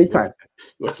last year. Big time.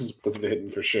 He wasn't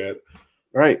hitting for shit.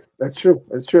 Right, that's true.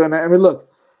 That's true. And I mean, look,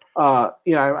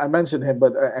 I mentioned him,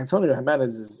 but Antonio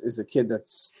Jimenez is a kid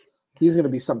he's going to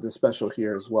be something special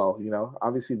here as well.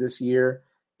 Obviously this year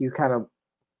he's kind of,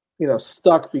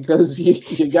 stuck because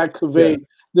you got Cavey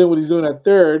then what he's doing at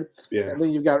third, and then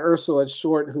you've got Urso at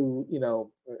short, who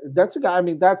that's a guy. I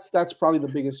mean, that's probably the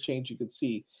biggest change you could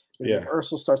see. If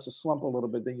Urso starts to slump a little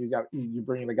bit, then you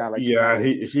bring in a guy like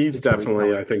he's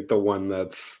definitely I think the one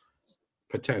that's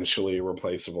potentially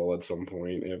replaceable at some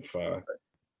point if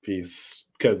he's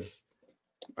because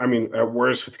I mean at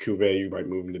worst with Cuvée you might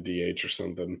move him to DH or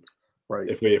something. Right.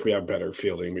 If we have better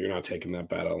fielding, but you're not taking that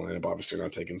bad out lineup, obviously you're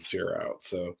not taking Sear out,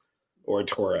 or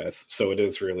Torres. So it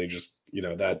is really just,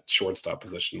 that shortstop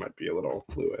position might be a little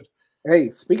fluid. Hey,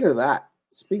 speaking of that,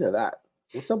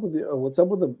 what's up with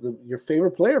your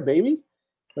favorite player, baby?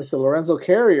 Mr. Lorenzo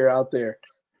Carrier out there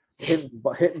hitting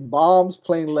bombs,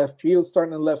 playing left field,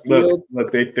 starting in left field.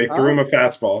 Look, they threw him a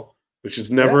fastball, which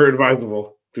is never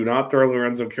advisable. Do not throw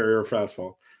Lorenzo Carrier a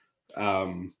fastball.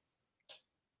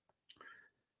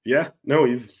 He's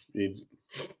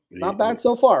not bad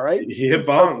so far, right? He hit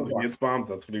bombs. He hits bombs.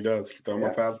 That's what he does. If you throw him a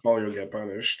fastball, you'll get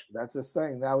punished. That's his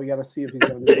thing. Now we got to see if he's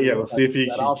going to be. Let's see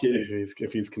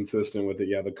if he's consistent with it.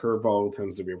 Yeah, the curveball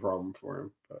tends to be a problem for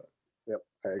him. But. Yep,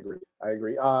 I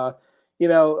agree.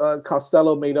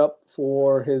 Costello made up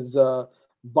for his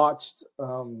botched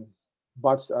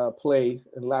play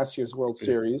in last year's World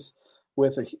Series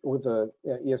with a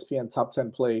ESPN top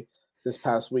 10 play this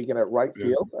past weekend at right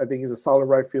field. I think he's a solid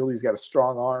right field. He's got a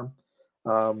strong arm,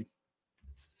 and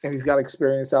he's got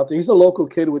experience out there. He's a local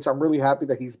kid, which I'm really happy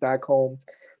that he's back home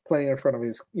playing in front of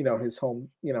his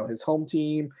home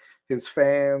team, his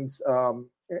fans,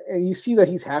 and you see that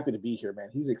he's happy to be here, man.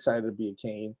 He's excited to be a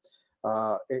Cane.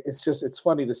 It's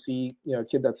funny to see a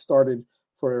kid that started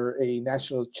for a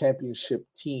national championship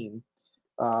team,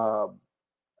 the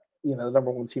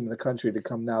number one team in the country, to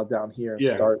come now down here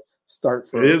and start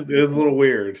for. It is a little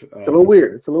weird. It's a little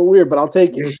weird, but I'll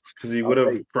take it because he would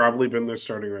have probably been their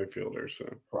starting right fielder.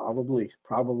 So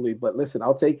probably, but listen,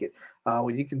 I'll take it.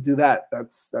 When you can do that,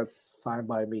 that's fine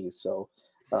by me. So,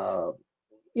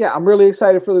 I'm really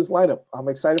excited for this lineup. I'm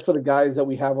excited for the guys that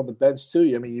we have on the bench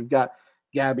too. I mean, you've got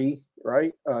Gabby,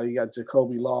 right? You got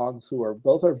Jacoby Longs, who are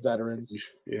both veterans.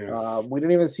 Yeah. We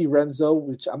didn't even see Renzo,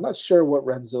 which I'm not sure what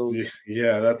Renzo's.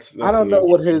 Yeah, that's I don't know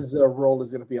what his role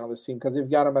is going to be on this team because they've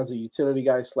got him as a utility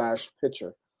guy /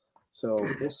 pitcher. So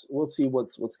we'll see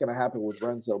what's going to happen with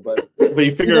Renzo. But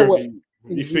you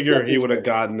figure he would have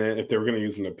gotten it if they were going to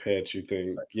use him to pitch. You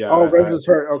think? Yeah. Oh, Renzo's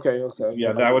hurt. Okay.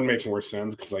 Yeah, that would make more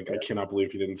sense because I cannot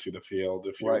believe he didn't see the field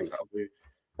if he was healthy.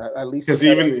 At least because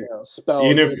even spell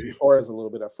Torres a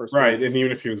little bit at first, right? And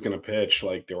even if he was going to pitch,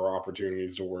 there were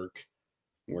opportunities to work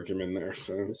him in there.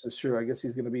 So this is true. I guess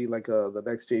he's going to be like the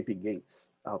next JP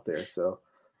Gates out there. So,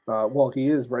 he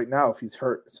is right now if he's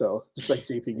hurt. So just like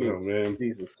JP Gates. Oh, man.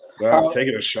 Jesus, wow,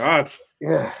 taking a shot.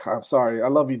 Yeah, I'm sorry. I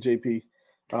love you, JP.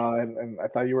 And I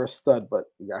thought you were a stud, but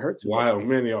you got hurt too. Wow,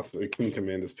 man, he couldn't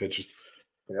command his pitches.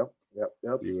 Yep.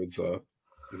 He was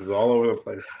It was all over the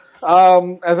place.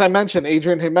 As I mentioned,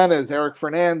 Adrian Jimenez, Eric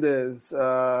Fernandez,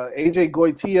 AJ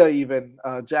Goitia, even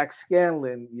Jack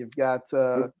Scanlon. You've got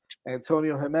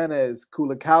Antonio Jimenez,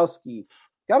 Kulikowski.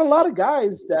 Got a lot of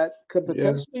guys that could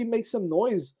potentially make some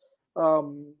noise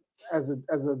as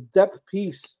a depth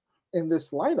piece in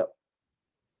this lineup.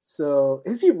 So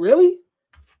is he really?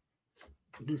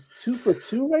 He's 2 for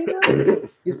 2 right now.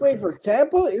 He's playing for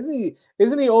Tampa. Isn't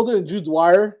he older than Drew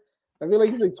Dwyer? I feel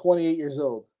like he's like 28 years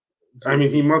old. I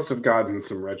mean, he must have gotten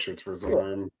some red shirts for his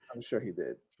arm. I'm sure he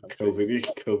did.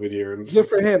 COVID year. And good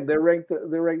for him. They're ranked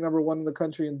number 1 in the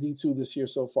country in D2 this year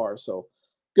so far. So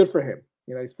good for him.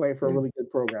 You know, he's playing for a really good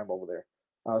program over there.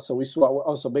 So we swap.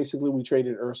 Oh, so basically we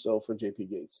traded Urso for JP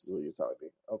Gates. Is what you're telling me?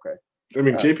 Okay. I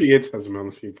mean, JP Gates has been on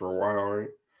the team for a while,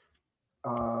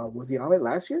 right? Was he on it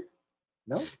last year?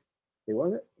 No, he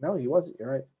wasn't. No, he wasn't.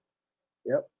 You're right.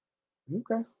 Yep.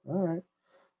 Okay. All right.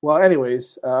 Well,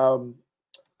 anyways,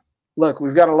 look,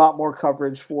 we've got a lot more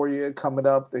coverage for you coming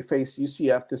up. They face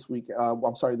UCF this week.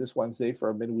 This Wednesday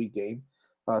for a midweek game.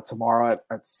 Tomorrow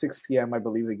at 6 p.m. I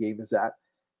believe the game is at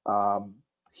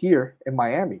here in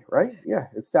Miami, right? Yeah,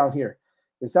 it's down here.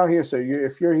 It's down here. So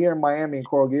if you're here in Miami and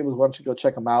Coral Gables, why don't you go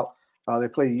check them out? They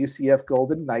play UCF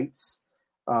Golden Knights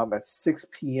at 6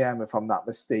 p.m. if I'm not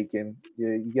mistaken.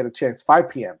 You get a chance. 5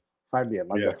 p.m. 5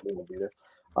 p.m. I definitely will be there.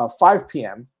 5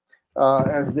 p.m.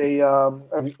 As they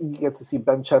you get to see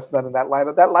Ben Chestnut in that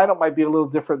lineup. That lineup might be a little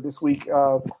different this week.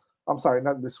 I'm sorry,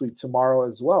 not this week, tomorrow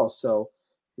as well. So,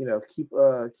 you know, keep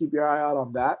your eye out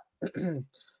on that.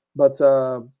 But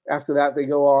after that, they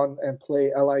go on and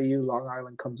play LIU. Long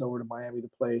Island comes over to Miami to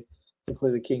play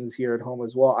the Kings here at home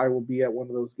as well. I will be at one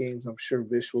of those games. I'm sure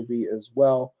Vish will be as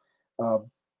well. I'll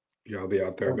be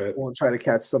out there a bit. We'll try to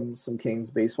catch some Kings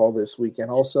baseball this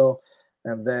weekend also,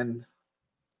 and then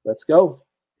let's go.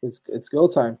 It's go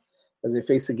time as they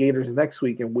face the Gators next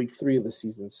week in week 3 of the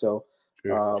season. So,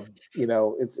 you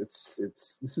know, this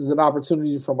is an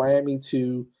opportunity for Miami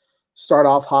to start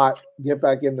off hot, get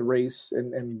back in the race,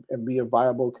 and be a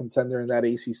viable contender in that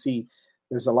ACC.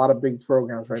 There's a lot of big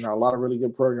programs right now, a lot of really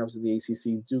good programs in the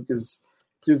ACC. Duke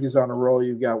is on a roll.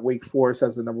 You've got Wake Forest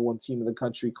as the number 1 team in the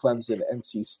country, Clemson,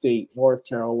 NC State, North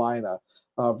Carolina,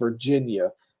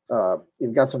 Virginia.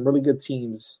 You've got some really good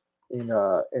teams in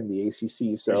the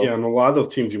ACC. So and a lot of those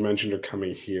teams you mentioned are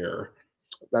coming here.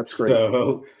 That's great.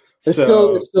 It's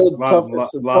still tough.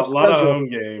 A lot of home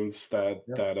games that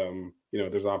you know,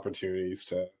 there's opportunities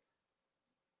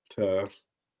to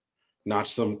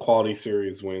notch some quality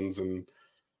series wins, and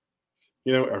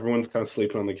you know, everyone's kind of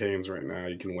sleeping on the Canes right now.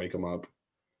 You can wake them up.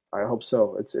 I hope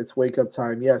so. It's wake up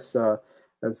time. Yes,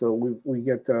 as we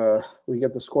get the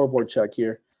scoreboard check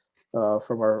here.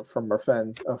 From our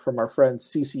friend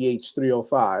CCH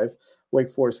 305. Wake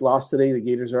Forest lost today. The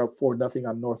Gators are up 4-0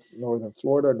 on North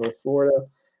Florida.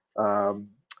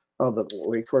 The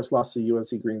Wake Forest lost to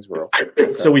UNC Greensboro.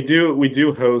 So we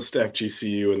do host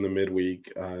FGCU in the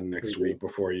midweek next week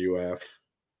before UF,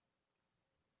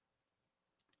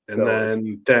 and so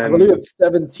then I believe it's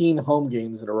 17 home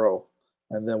games in a row,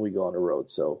 and then we go on the road.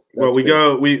 So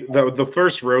the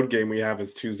first road game we have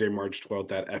is Tuesday, March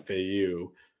 12th at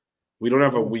FAU. We don't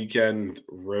have a weekend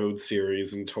road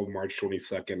series until March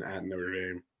 22nd at Notre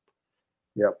Dame.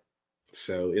 Yep.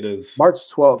 So it is March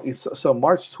 12th. So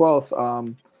March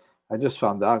 12th, I just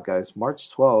found out, guys. March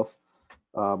 12th,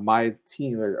 my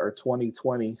team are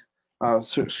 2020.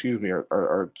 Excuse me,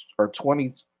 our 20.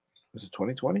 Is it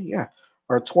 2020? Yeah.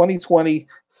 Our 2020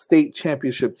 state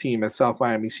championship team at South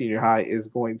Miami Senior High is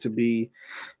going to be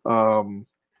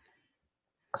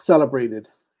celebrated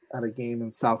at a game in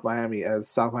South Miami as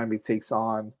South Miami takes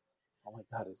on, oh my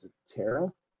God, is it Terra?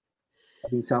 I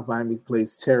think South Miami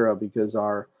plays Terra because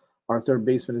our third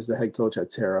baseman is the head coach at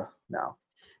Terra now.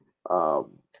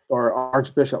 Or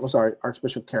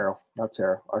Archbishop Carroll, not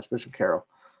Terra, Archbishop Carroll,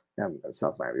 and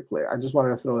South Miami play. I just wanted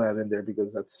to throw that in there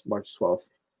because that's March 12th.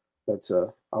 That's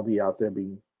I'll be out there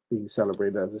being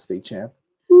celebrated as a state champ.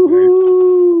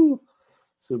 Woo-hoo!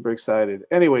 Super excited.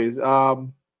 Anyways,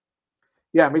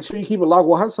 yeah, make sure you keep it logged.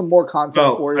 We'll have some more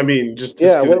content for you. I mean,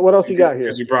 what else you got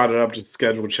here? You brought it up, just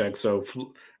schedule check. So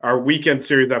our weekend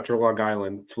series after Long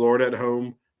Island: Florida at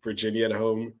home, Virginia at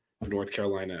home, North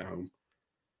Carolina at home.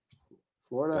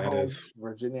 Florida at home,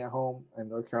 Virginia at home, and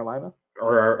North Carolina.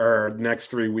 Or our next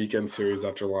 3 weekend series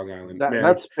after Long Island.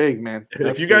 That's big, man.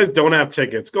 If you guys don't have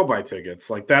tickets, go buy tickets.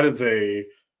 Like that is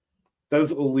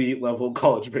elite level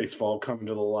college baseball coming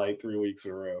to the light 3 weeks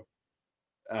in a row.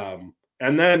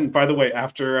 And then, by the way,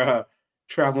 after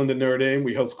traveling to Notre Dame,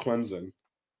 we host Clemson.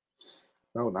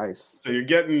 Oh, nice. So you're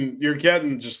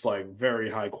getting just like very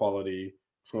high quality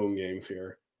home games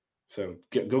here. So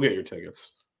go get your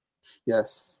tickets.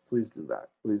 Yes, please do that.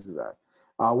 Please do that.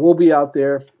 We'll be out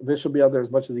there. Vish will be out there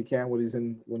as much as he can when he's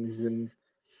in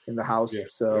the house. Yeah.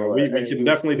 So we can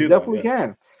definitely do definitely that.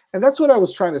 Can. And that's what I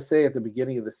was trying to say at the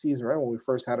beginning of the season, right? When we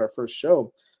first had our first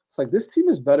show. It's like this team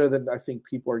is better than I think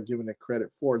people are giving it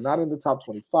credit for. Not in the top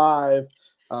 25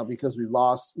 because we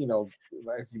lost,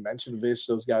 as you mentioned, Vish,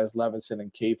 those guys, Levinson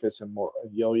and Kafis and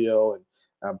Yo-Yo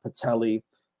and Patelli.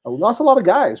 We lost a lot of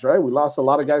guys, right? We lost a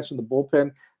lot of guys from the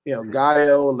bullpen.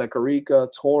 Gallo, Lecarica,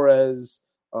 Torres,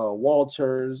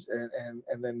 Walters,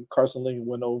 and then Carson Ling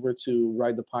went over to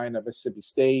ride the pine at Mississippi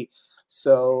State.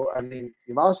 So I mean,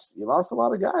 you lost a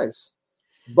lot of guys,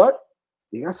 but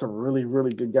you got some really,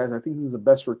 really good guys. I think this is the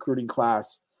best recruiting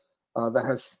class that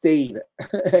has stayed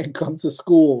and come to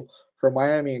school for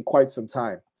Miami in quite some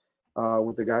time.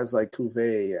 With the guys like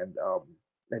Cuvée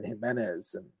and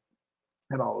Jimenez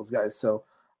and all those guys. So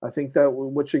I think that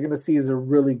what you're going to see is a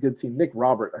really good team. Nick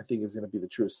Robert, I think, is going to be the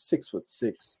truest.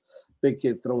 6'6", big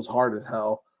kid, throws hard as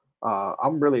hell.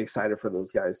 I'm really excited for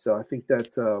those guys. So I think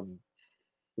that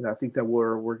I think that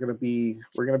we're going to be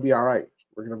all right.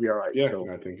 We're going to be all right. Yeah, so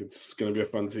I think it's going to be a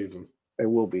fun season. It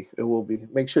will be. It will be.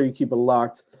 Make sure you keep it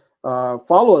locked.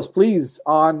 Follow us, please,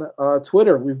 on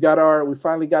Twitter. We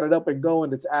finally got it up and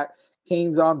going. It's at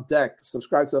Canes on Deck.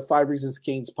 Subscribe to the 5 Reasons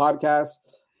Canes podcast.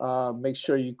 Make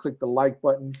sure you click the like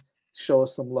button. Show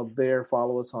us some love there.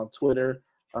 Follow us on Twitter.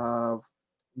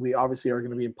 We obviously are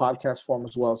going to be in podcast form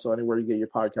as well. So anywhere you get your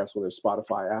podcast, whether it's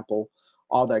Spotify, Apple,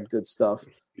 all that good stuff.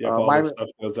 Yeah, all this stuff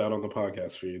goes out on the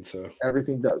podcast feed. So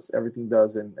everything does,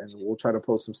 and we'll try to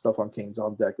post some stuff on Canes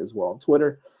on Deck as well on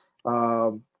Twitter.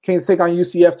 Canes take on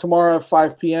UCF tomorrow at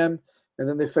 5 p.m. and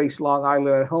then they face Long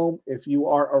Island at home. If you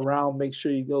are around, make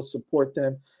sure you go support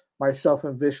them. Myself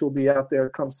and Vish will be out there.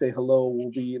 Come say hello. We'll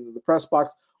be in the press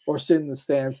box or sit in the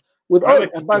stands.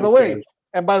 And by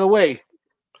the way,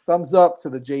 thumbs up to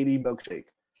the JD milkshake.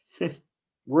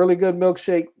 Really good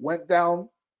milkshake. Went down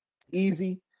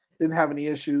easy. Didn't have any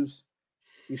issues.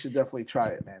 You should definitely try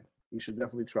it, man. You should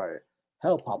definitely try it.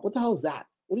 Hell Pop. What the hell is that?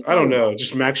 I don't know.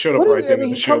 Just Max showed up right there to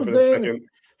the show for the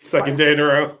second day in a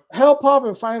row. Hell Pop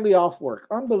and finally off work.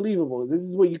 Unbelievable. This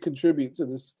is what you contribute to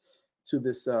this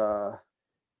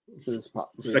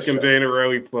second day in a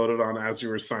row he floated on as we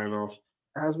were signing off.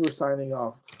 As we're signing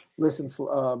off. Listen,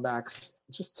 Max,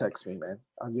 just text me, man.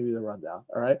 I'll give you the rundown.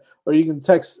 All right. Or you can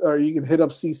text or you can hit up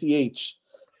CCH.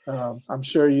 I'm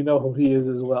sure you know who he is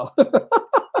as well.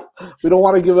 We don't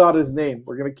want to give out his name.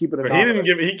 We're gonna keep it anonymous.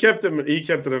 He kept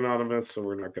it anonymous, so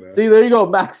we're not gonna. See, there you go,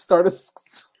 Max. Start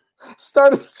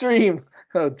a stream.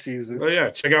 Oh Jesus. Oh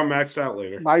yeah, check out Maxed Out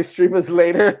later. My stream is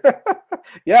later.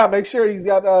 Yeah, make sure he's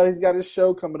got his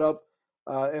show coming up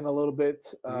in a little bit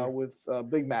with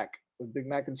Big Mac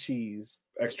and cheese.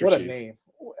 Extra cheese. A name.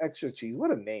 Extra cheese.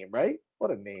 What a name, right?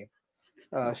 What a name.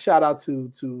 Shout out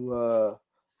to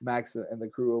Max and the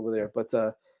crew over there. But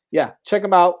yeah, check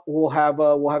them out. We'll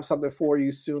have something for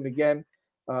you soon again.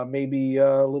 Maybe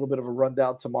a little bit of a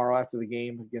rundown tomorrow after the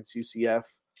game against UCF,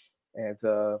 and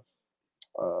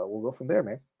we'll go from there,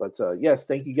 man. But yes,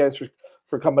 thank you guys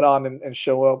for coming on and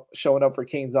showing up for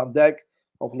Canes on Deck.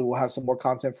 Hopefully, we'll have some more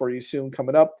content for you soon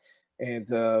coming up. And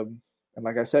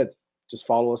like I said, just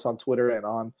follow us on Twitter and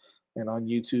on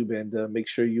YouTube, and make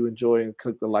sure you enjoy and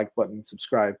click the like button and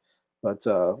subscribe. But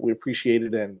we appreciate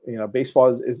it, and baseball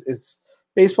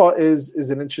is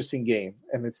an interesting game,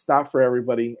 and it's not for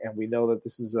everybody. And we know that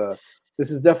this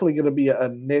is definitely going to be a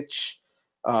niche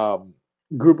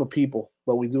group of people,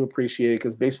 but we do appreciate it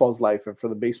because baseball is life, and for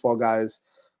the baseball guys,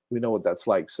 we know what that's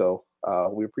like. So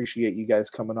we appreciate you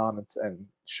guys coming on and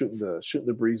shooting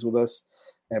the breeze with us.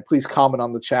 And please comment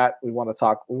on the chat. We want to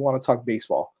talk. We want to talk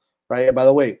baseball, right? And by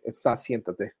the way, it's not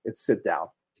siéntate, it's sit down.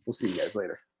 We'll see you guys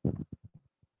later.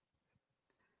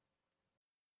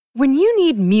 When you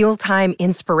need mealtime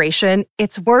inspiration,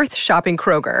 it's worth shopping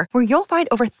Kroger, where you'll find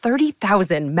over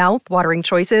 30,000 mouth-watering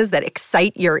choices that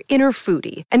excite your inner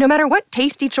foodie. And no matter what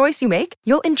tasty choice you make,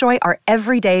 you'll enjoy our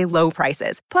everyday low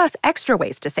prices, plus extra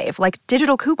ways to save, like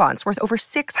digital coupons worth over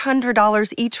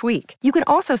 $600 each week. You can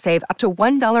also save up to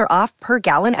 $1 off per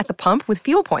gallon at the pump with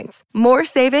fuel points. More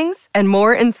savings and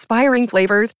more inspiring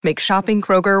flavors make shopping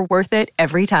Kroger worth it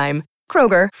every time.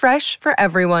 Kroger, fresh for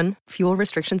everyone. Fuel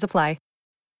restrictions apply.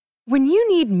 When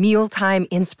you need mealtime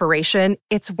inspiration,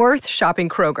 it's worth shopping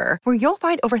Kroger, where you'll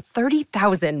find over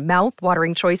 30,000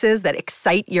 mouth-watering choices that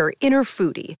excite your inner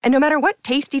foodie. And no matter what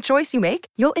tasty choice you make,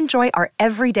 you'll enjoy our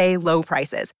everyday low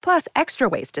prices, plus extra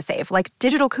ways to save, like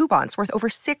digital coupons worth over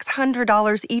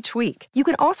 $600 each week. You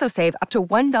can also save up to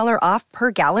 $1 off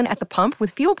per gallon at the pump with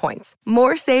fuel points.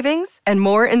 More savings and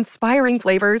more inspiring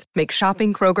flavors make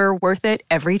shopping Kroger worth it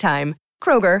every time.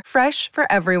 Kroger, fresh for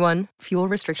everyone. Fuel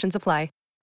restrictions apply.